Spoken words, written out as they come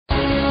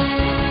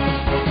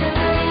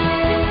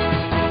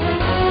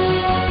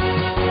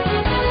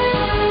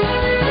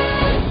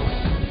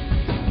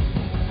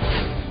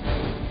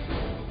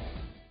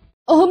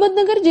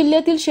अहमदनगर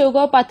जिल्ह्यातील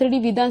शेवगाव पाथर्डी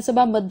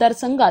विधानसभा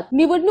मतदारसंघात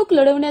निवडणूक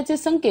लढवण्याचे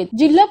संकेत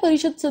जिल्हा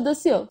परिषद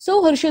सदस्य सौ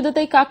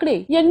हर्षदताई काकडे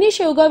यांनी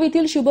शेवगाव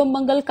येथील शुभम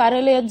मंगल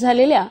कार्यालयात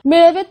झालेल्या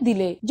मेळाव्यात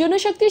दिले।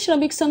 जनशक्ती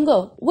श्रमिक संघ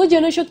व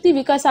जनशक्ती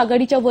विकास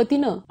आघाडीच्या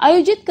वतीनं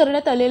आयोजित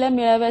करण्यात आलेल्या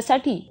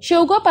मेळाव्यासाठी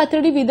शेवगाव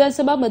पाथर्डी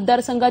विधानसभा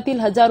मतदारसंघातील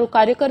हजारो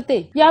कार्यकर्ते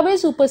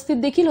यावेळेस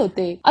उपस्थित देखील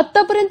होते।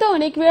 आतापर्यंत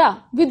अनेक वेळा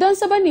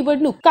विधानसभा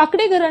निवडणूक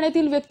काकडे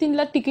घराण्यातील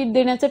व्यक्तींना तिकीट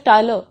देण्याचं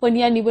टाळलं, पण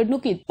या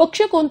निवडणुकीत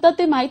पक्ष कोणता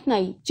ते माहित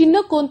नाही,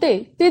 चिन्ह कोणते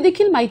ते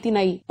देखील माहिती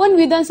नाही, पण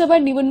विधानसभा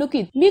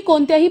निवडणुकीत मी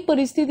कोणत्याही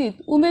परिस्थितीत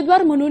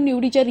उमेदवार म्हणून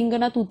निवडीच्या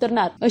रिंगणात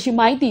उतरणार अशी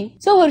माहिती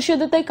सौ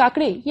हर्षदताई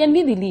काकडे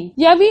यांनी दिली।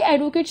 यावेळी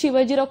ऍडव्होकेट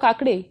शिवाजीराव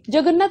काकडे,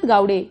 जगन्नाथ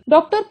गावडे,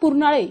 डॉक्टर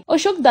पुरनाळे,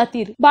 अशोक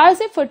दातीर,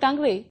 बाळासाहेब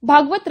फटांगरे,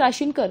 भागवत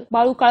राशीनकर,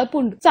 बाळू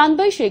काळपुंड,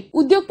 चांदबाई शेख,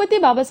 उद्योगपती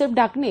बाबासाहेब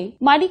ढाकणे,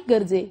 माणिक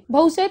गर्जे,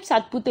 भाऊसाहेब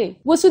सातपुते,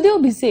 वसुदेव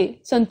भिसे,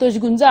 संतोष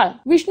गुंजाळ,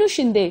 विष्णू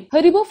शिंदे,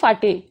 हरिभाऊ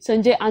फाटे,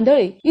 संजय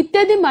आंधळे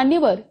इत्यादी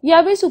मान्यवर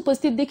यावेळी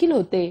उपस्थित देखील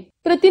होते।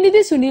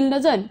 प्रतिनिधी सुनील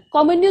नजन,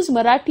 कॉमन न्यूज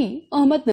मराठी, अहमदनगर।